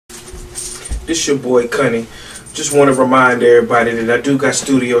This your boy Cunny. Just want to remind everybody that I do got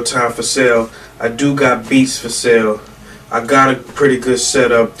studio time for sale. I do got beats for sale. I got a pretty good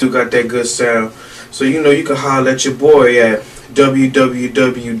setup. Do got that good sound. So you can holler at your boy at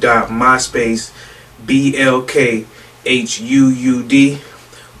www.myspace.blkhuud,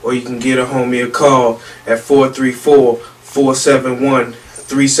 or you can get a homie a call at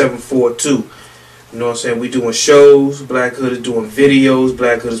 434-471-3742. You know what I'm saying? We doing shows. Black Hood is doing videos.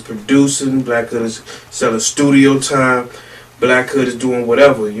 Black Hood is producing. Black Hood is selling studio time. Black Hood is doing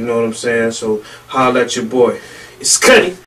whatever. You know what I'm saying? So holler at your boy. It's Cunny.